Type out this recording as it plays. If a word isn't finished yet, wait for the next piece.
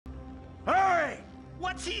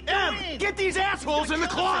What's he Em, doing? get these assholes in the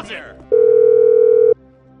closet!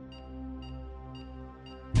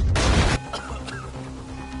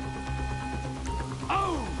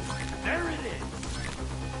 Oh, there it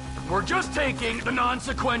is. We're just taking the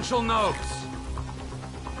non-sequential notes.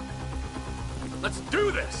 Let's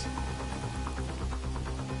do this.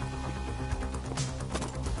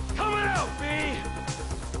 Coming out, B.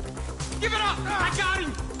 Give it up! I got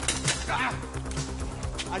him!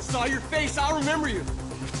 I saw your face, I'll remember you.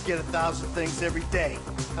 Get 1,000 things every day.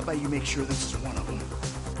 How about you make sure this is one of them?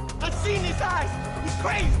 I've seen his eyes! He's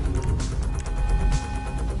crazy!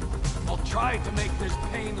 I'll try to make this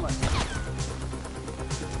painless.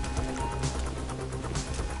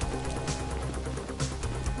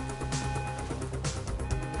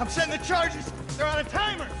 I'm setting the charges. They're on a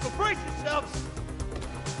timer, so brace yourselves.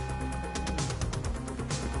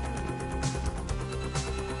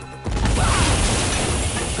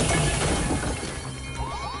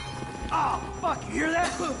 Oh, fuck, you hear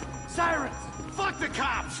that? Sirens! Fuck the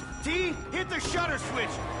cops! T, hit the shutter switch!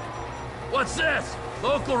 What's this?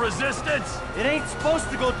 Local resistance? It ain't supposed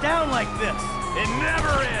to go down like this! It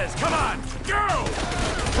never is! Come on, go!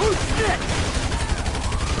 Who's next?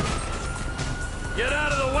 Get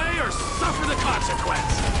out of the way or suffer the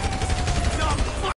consequence!